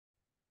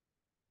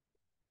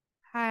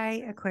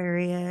Hi,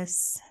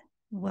 Aquarius.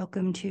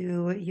 Welcome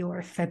to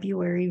your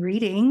February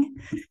reading.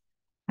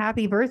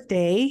 Happy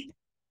birthday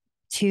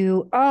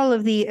to all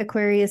of the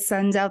Aquarius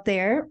suns out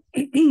there.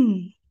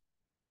 And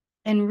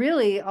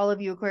really all of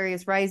you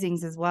Aquarius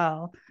risings as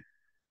well.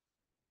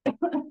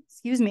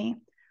 Excuse me.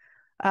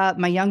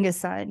 My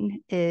youngest son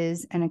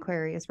is an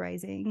Aquarius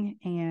rising.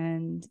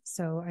 And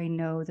so I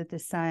know that the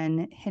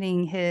sun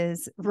hitting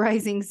his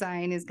rising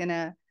sign is going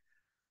to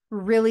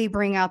really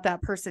bring out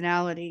that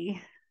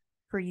personality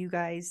for you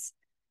guys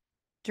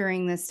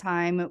during this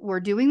time. We're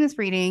doing this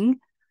reading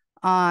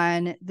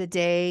on the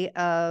day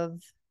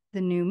of the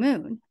new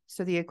moon.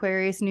 So the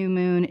Aquarius new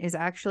moon is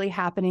actually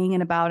happening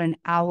in about an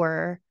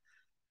hour.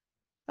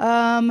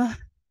 Because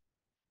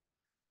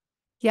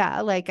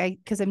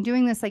I'm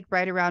doing this like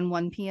right around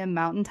 1 p.m.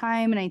 Mountain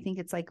Time, and I think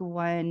it's like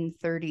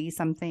 1:30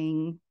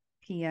 something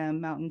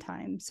p.m. Mountain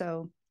Time.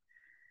 So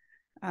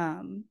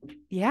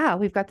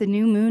we've got the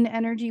new moon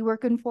energy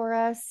working for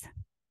us.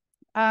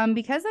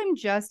 Because I'm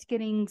just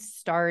getting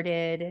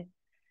started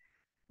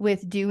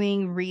with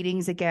doing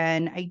readings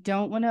again, I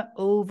don't want to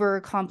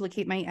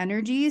overcomplicate my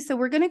energy. So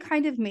we're going to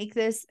kind of make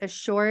this a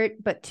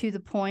short but to the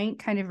point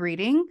kind of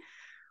reading.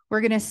 We're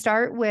going to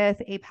start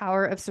with a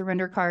Power of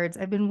Surrender cards.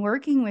 I've been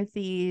working with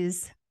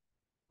these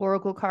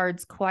oracle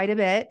cards quite a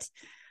bit.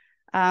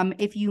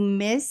 If you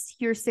missed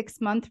your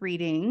 6-month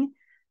reading,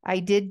 I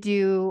did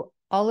do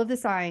all of the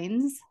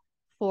signs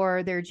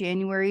for their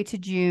January to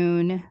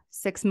June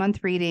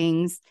 6-month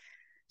readings.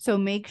 So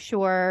make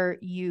sure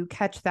you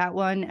catch that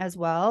one as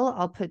well.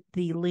 I'll put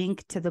the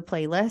link to the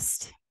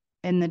playlist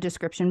in the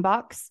description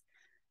box,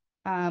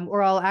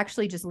 or I'll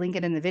actually just link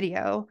it in the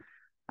video.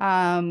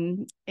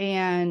 So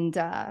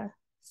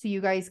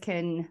you guys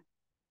can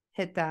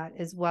hit that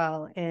as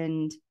well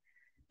and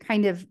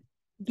kind of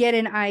get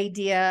an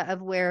idea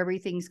of where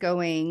everything's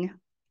going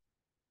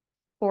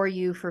for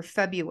you for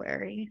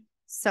February.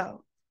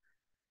 So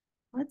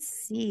let's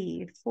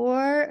see,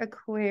 for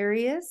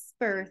Aquarius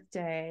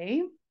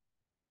birthday,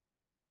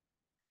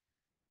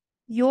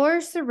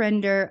 your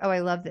surrender. Oh,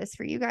 I love this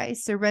for you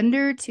guys.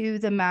 Surrender to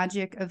the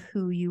magic of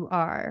who you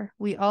are.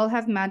 We all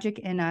have magic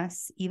in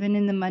us, even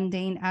in the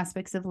mundane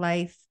aspects of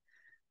life.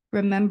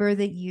 Remember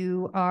that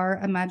you are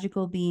a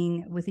magical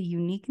being with a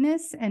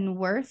uniqueness and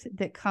worth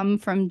that come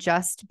from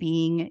just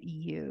being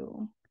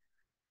you.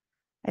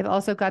 I've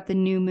also got the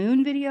new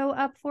moon video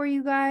up for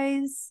you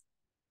guys,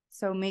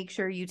 so make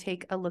sure you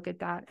take a look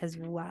at that as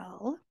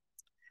well.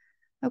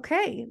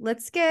 Okay,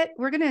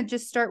 we're going to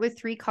just start with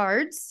 3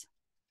 cards.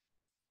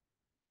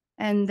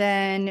 And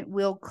then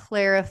we'll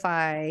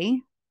clarify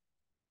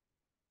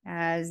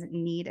as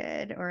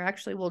needed, or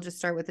actually we'll just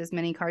start with as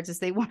many cards as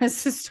they want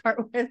us to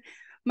start with.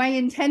 My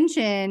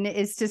intention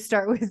is to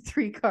start with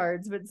 3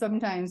 cards, but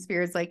sometimes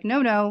Spirit's like,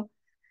 no,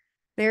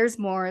 there's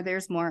more.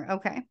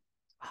 Okay,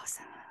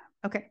 awesome.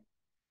 Okay.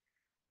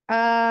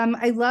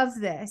 I love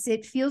this.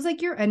 It feels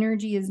like your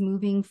energy is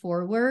moving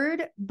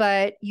forward,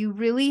 but you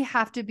really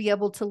have to be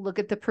able to look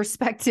at the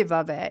perspective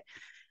of it,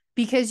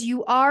 because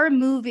you are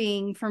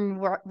moving from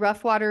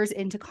rough waters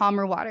into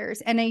calmer waters.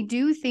 And I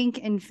do think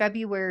in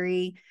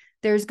February,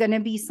 there's going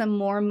to be some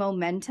more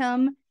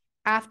momentum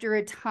after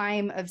a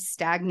time of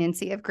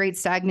stagnancy, of great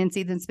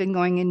stagnancy that's been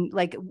going in,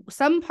 like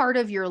some part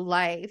of your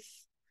life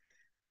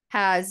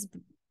has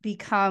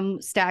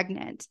become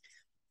stagnant.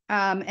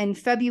 And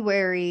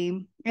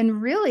February,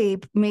 and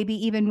really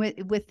maybe even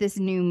with this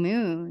new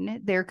moon,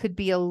 there could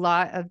be a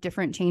lot of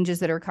different changes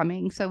that are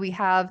coming. So we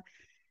have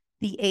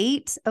the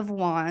 8 of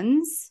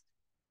Wands.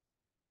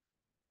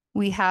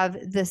 We have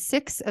the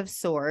 6 of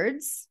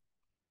Swords.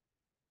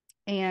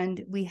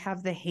 And we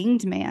have the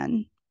Hanged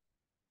Man.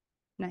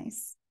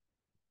 Nice.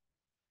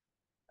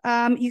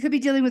 You could be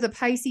dealing with a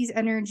Pisces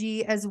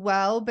energy as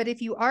well. But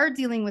if you are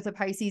dealing with a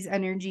Pisces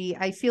energy,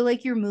 I feel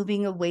like you're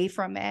moving away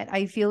from it.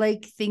 I feel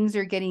like things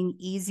are getting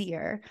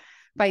easier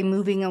by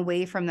moving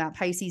away from that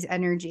Pisces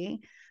energy.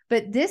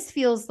 But this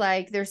feels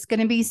like there's going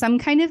to be some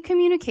kind of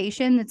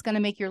communication that's going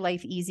to make your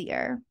life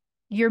easier.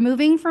 You're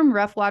moving from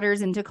rough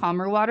waters into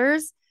calmer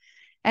waters.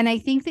 And I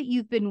think that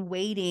you've been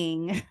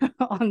waiting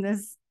on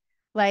this,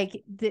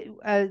 like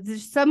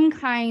there's some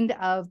kind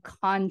of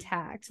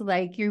contact.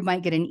 Like you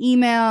might get an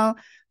email,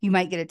 you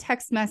might get a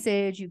text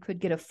message, you could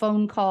get a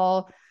phone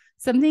call.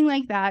 Something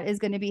like that is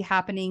going to be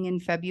happening in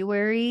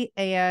February,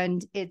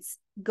 and it's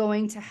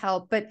going to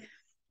help. But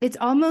it's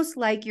almost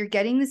like you're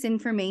getting this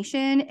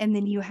information and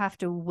then you have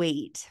to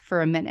wait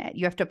for a minute.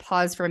 You have to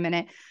pause for a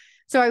minute.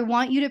 So I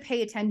want you to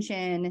pay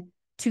attention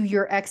to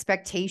your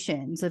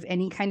expectations of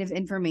any kind of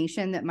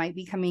information that might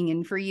be coming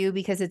in for you,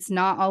 because it's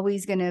not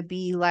always going to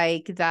be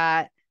like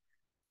that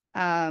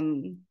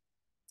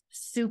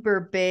super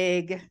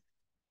big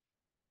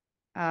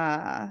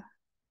like,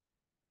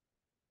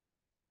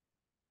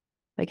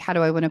 how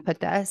do I want to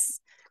put this?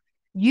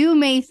 You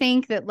may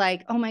think that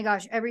like, oh my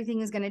gosh,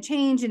 everything is going to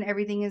change and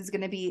everything is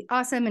going to be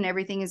awesome and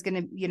everything is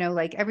going to,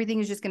 like everything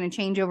is just going to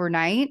change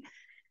overnight.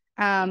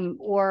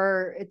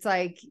 Or it's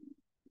like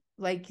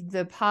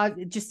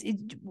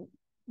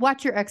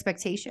watch your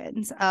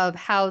expectations of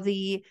how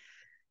the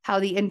how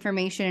the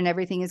information and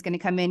everything is going to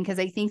come in, because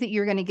I think that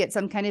you're going to get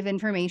some kind of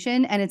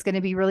information and it's going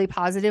to be really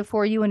positive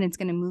for you and it's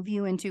going to move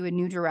you into a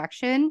new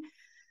direction,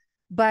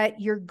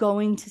 but you're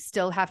going to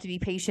still have to be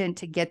patient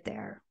to get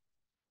there.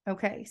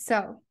 Okay,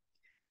 so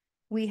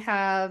we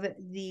have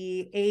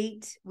the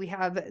 8, we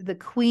have the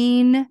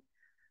Queen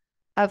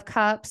of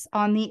Cups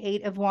on the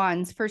 8 of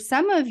Wands. For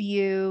some of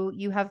you,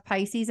 you have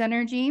Pisces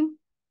energy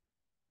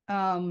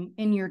in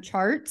your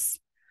charts.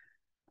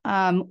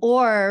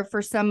 Or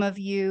for some of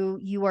you,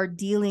 you are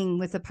dealing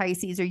with a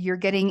Pisces, or you're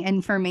getting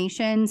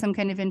information, some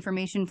kind of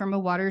information from a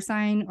water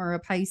sign or a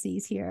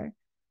Pisces here.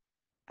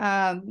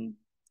 For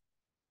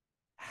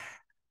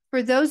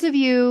those of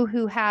you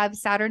who have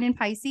Saturn in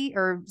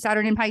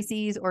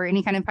Pisces or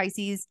any kind of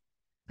Pisces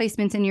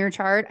placements in your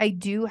chart, I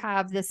do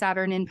have the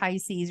Saturn in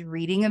Pisces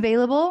reading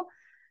available.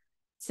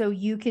 So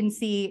you can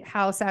see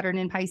how Saturn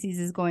in Pisces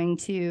is going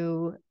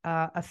to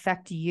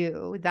affect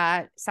you.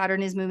 That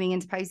Saturn is moving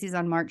into Pisces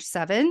on March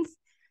 7th.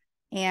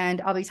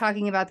 And I'll be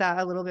talking about that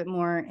a little bit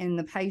more in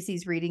the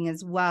Pisces reading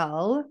as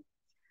well,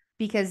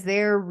 because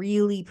they're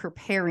really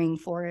preparing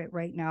for it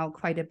right now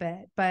quite a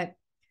bit. But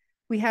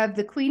we have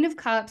the Queen of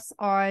Cups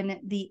on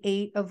the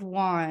 8 of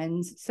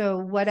Wands. So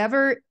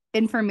whatever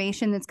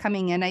information that's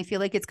coming in, I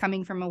feel like it's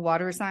coming from a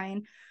water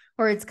sign,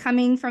 or it's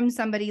coming from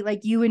somebody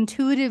like you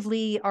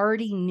intuitively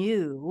already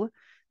knew.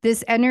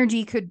 This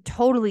energy could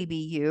totally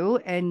be you,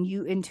 and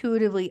you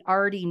intuitively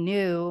already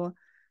knew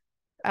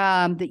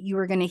that you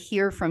were going to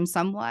hear from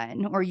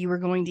someone, or you were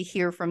going to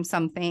hear from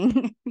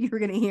something. You were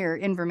going to hear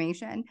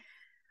information.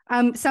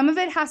 Some of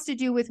it has to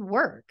do with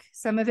work.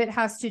 Some of it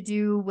has to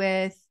do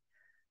with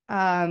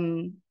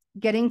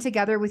getting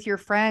together with your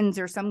friends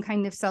or some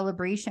kind of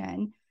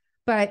celebration.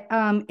 But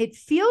it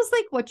feels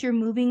like what you're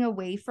moving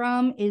away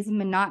from is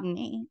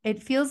monotony.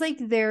 It feels like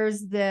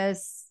there's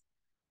this,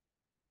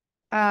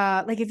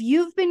 like if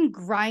you've been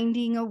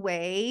grinding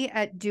away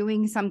at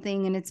doing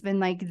something and it's been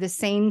like the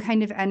same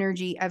kind of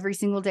energy every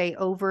single day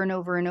over and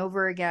over and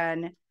over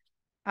again,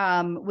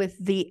 with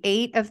the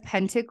 8 of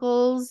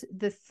Pentacles,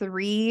 the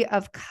 3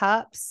 of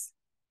Cups,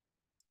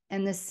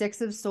 and the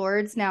 6 of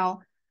Swords. Now,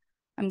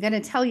 I'm going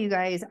to tell you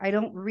guys, I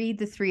don't read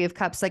the 3 of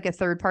Cups like a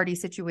third-party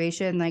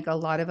situation like a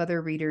lot of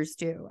other readers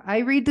do. I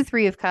read the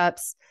 3 of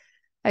Cups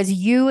as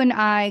you and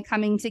I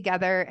coming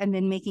together and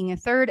then making a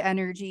third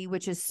energy,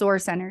 which is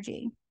source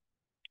energy,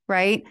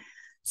 right?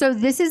 So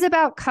this is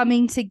about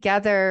coming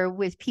together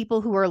with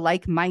people who are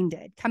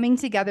like-minded, coming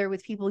together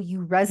with people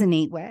you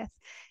resonate with,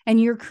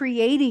 and you're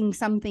creating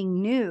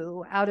something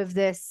new out of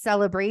this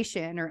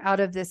celebration or out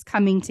of this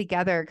coming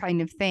together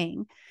kind of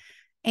thing.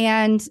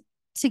 And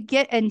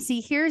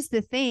here's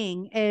the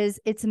thing is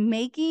it's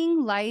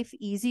making life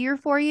easier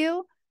for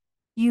you.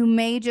 You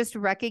may just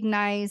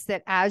recognize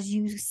that as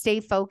you stay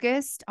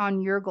focused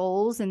on your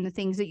goals and the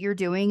things that you're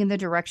doing and the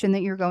direction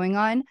that you're going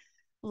on,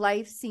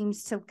 life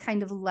seems to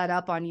kind of let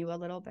up on you a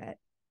little bit.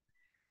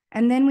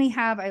 And then we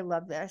have, I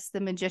love this,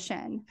 the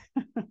Magician.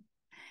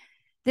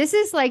 This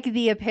is like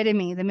the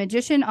epitome. The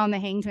Magician on the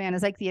Hanged Man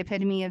is like the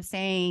epitome of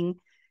saying,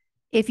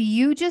 if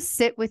you just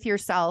sit with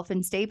yourself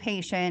and stay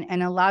patient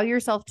and allow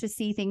yourself to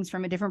see things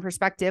from a different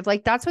perspective,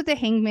 like that's what the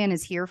Hanged Man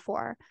is here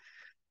for.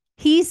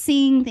 He's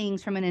seeing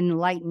things from an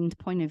enlightened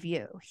point of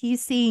view.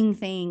 He's seeing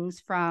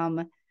things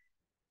from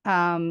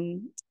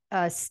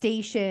a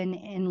station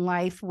in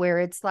life where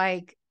it's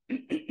like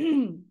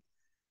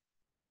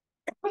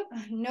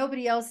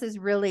nobody else is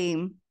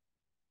really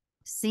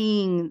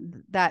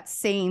seeing that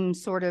same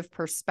sort of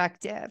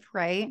perspective,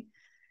 right?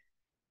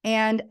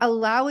 And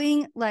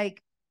allowing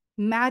like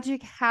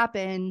magic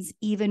happens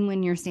even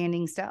when you're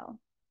standing still.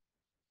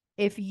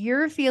 If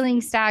you're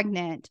feeling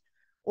stagnant,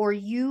 or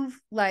you've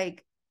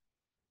like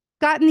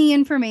gotten the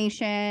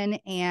information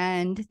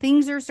and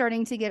things are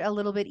starting to get a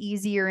little bit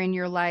easier in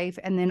your life,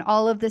 and then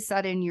all of a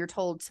sudden you're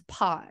told to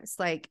pause,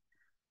 like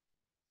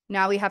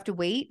now we have to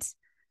wait.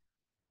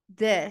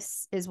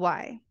 This is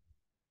why.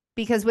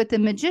 Because with the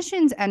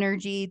Magician's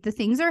energy, the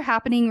things are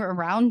happening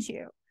around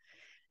you,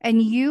 and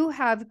you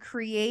have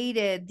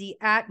created the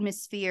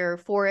atmosphere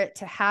for it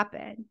to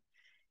happen.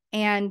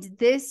 And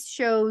this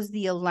shows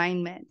the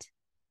alignment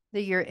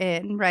that you're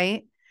in,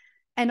 right?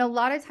 And a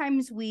lot of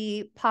times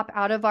we pop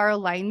out of our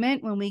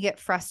alignment when we get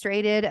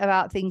frustrated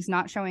about things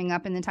not showing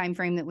up in the time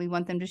frame that we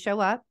want them to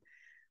show up.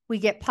 We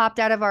get popped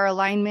out of our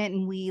alignment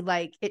and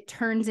it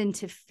turns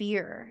into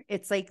fear.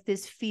 It's like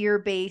this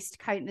fear-based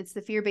it's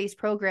the fear-based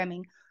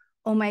programming.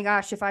 Oh my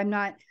gosh, if I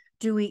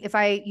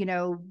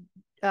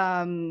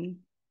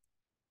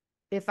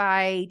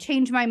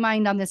change my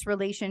mind on this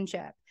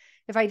relationship,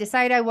 if I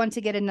decide I want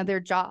to get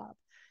another job,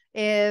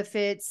 if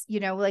it's,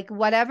 like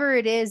whatever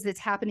it is that's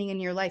happening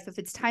in your life, if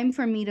it's time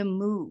for me to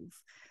move,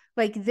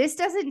 like this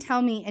doesn't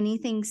tell me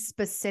anything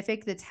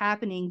specific that's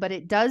happening, but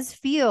it does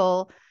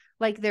feel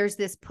like there's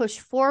this push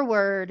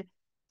forward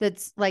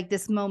that's like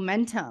this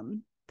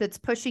momentum that's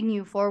pushing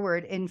you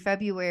forward in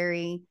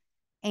February.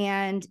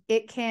 And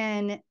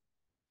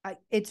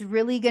it's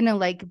really going to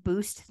like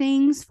boost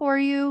things for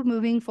you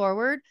moving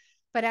forward.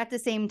 But at the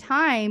same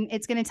time,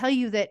 it's going to tell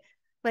you that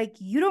like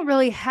you don't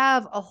really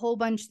have a whole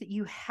bunch that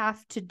you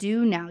have to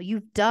do now.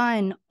 You've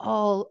done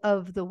all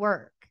of the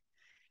work.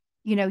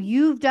 You know,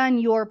 you've done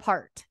your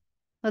part.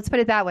 Let's put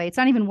it that way. It's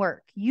not even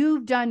work.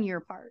 You've done your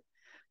part.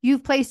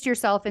 You've placed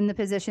yourself in the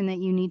position that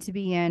you need to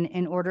be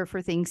in order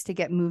for things to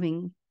get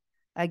moving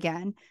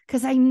again.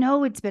 Because I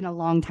know it's been a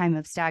long time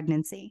of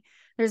stagnancy.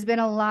 There's been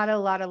a lot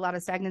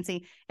of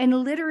stagnancy. And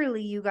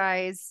literally, you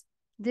guys,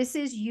 this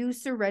is you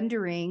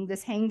surrendering.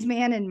 This hanged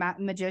man and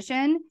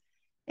magician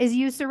is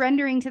you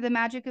surrendering to the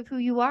magic of who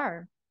you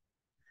are.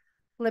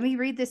 Let me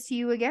read this to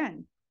you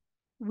again.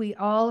 We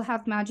all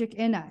have magic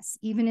in us,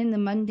 even in the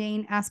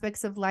mundane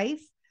aspects of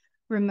life.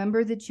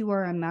 Remember that you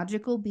are a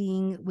magical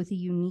being with a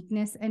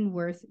uniqueness and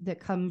worth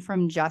that come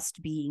from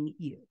just being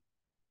you.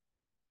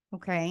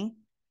 Okay?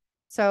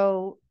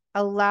 So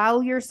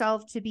allow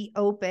yourself to be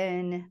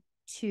open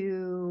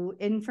to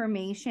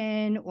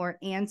information or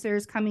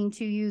answers coming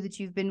to you that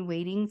you've been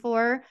waiting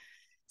for.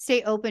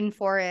 Stay open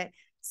for it.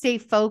 Stay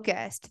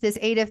focused. This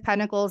 8 of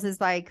Pentacles is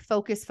like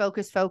focus,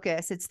 focus,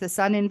 focus. It's the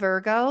sun in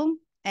Virgo.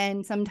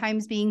 And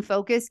sometimes being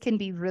focused can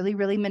be really,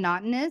 really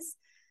monotonous.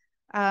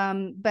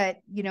 But,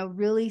 you know,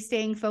 really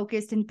staying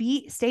focused and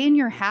stay in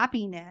your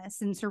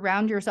happiness and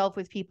surround yourself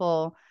with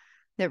people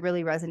that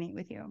really resonate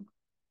with you.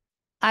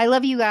 I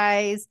love you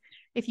guys.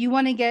 If you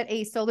want to get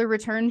a solar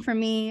return from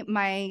me,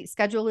 my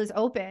schedule is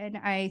open.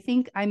 I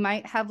think I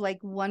might have like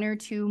 1 or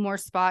 2 more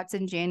spots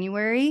in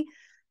January.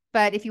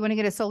 But if you want to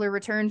get a solar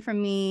return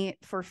from me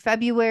for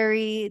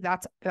February,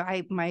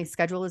 my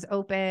schedule is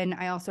open.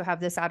 I also have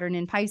the Saturn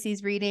in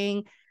Pisces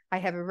reading. I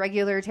have a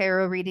regular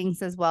tarot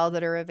readings as well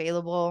that are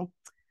available.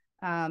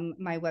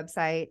 My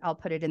website, I'll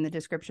put it in the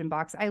description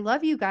box. I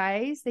love you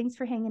guys. Thanks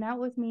for hanging out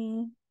with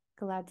me.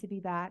 Glad to be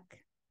back.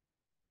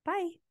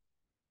 Bye.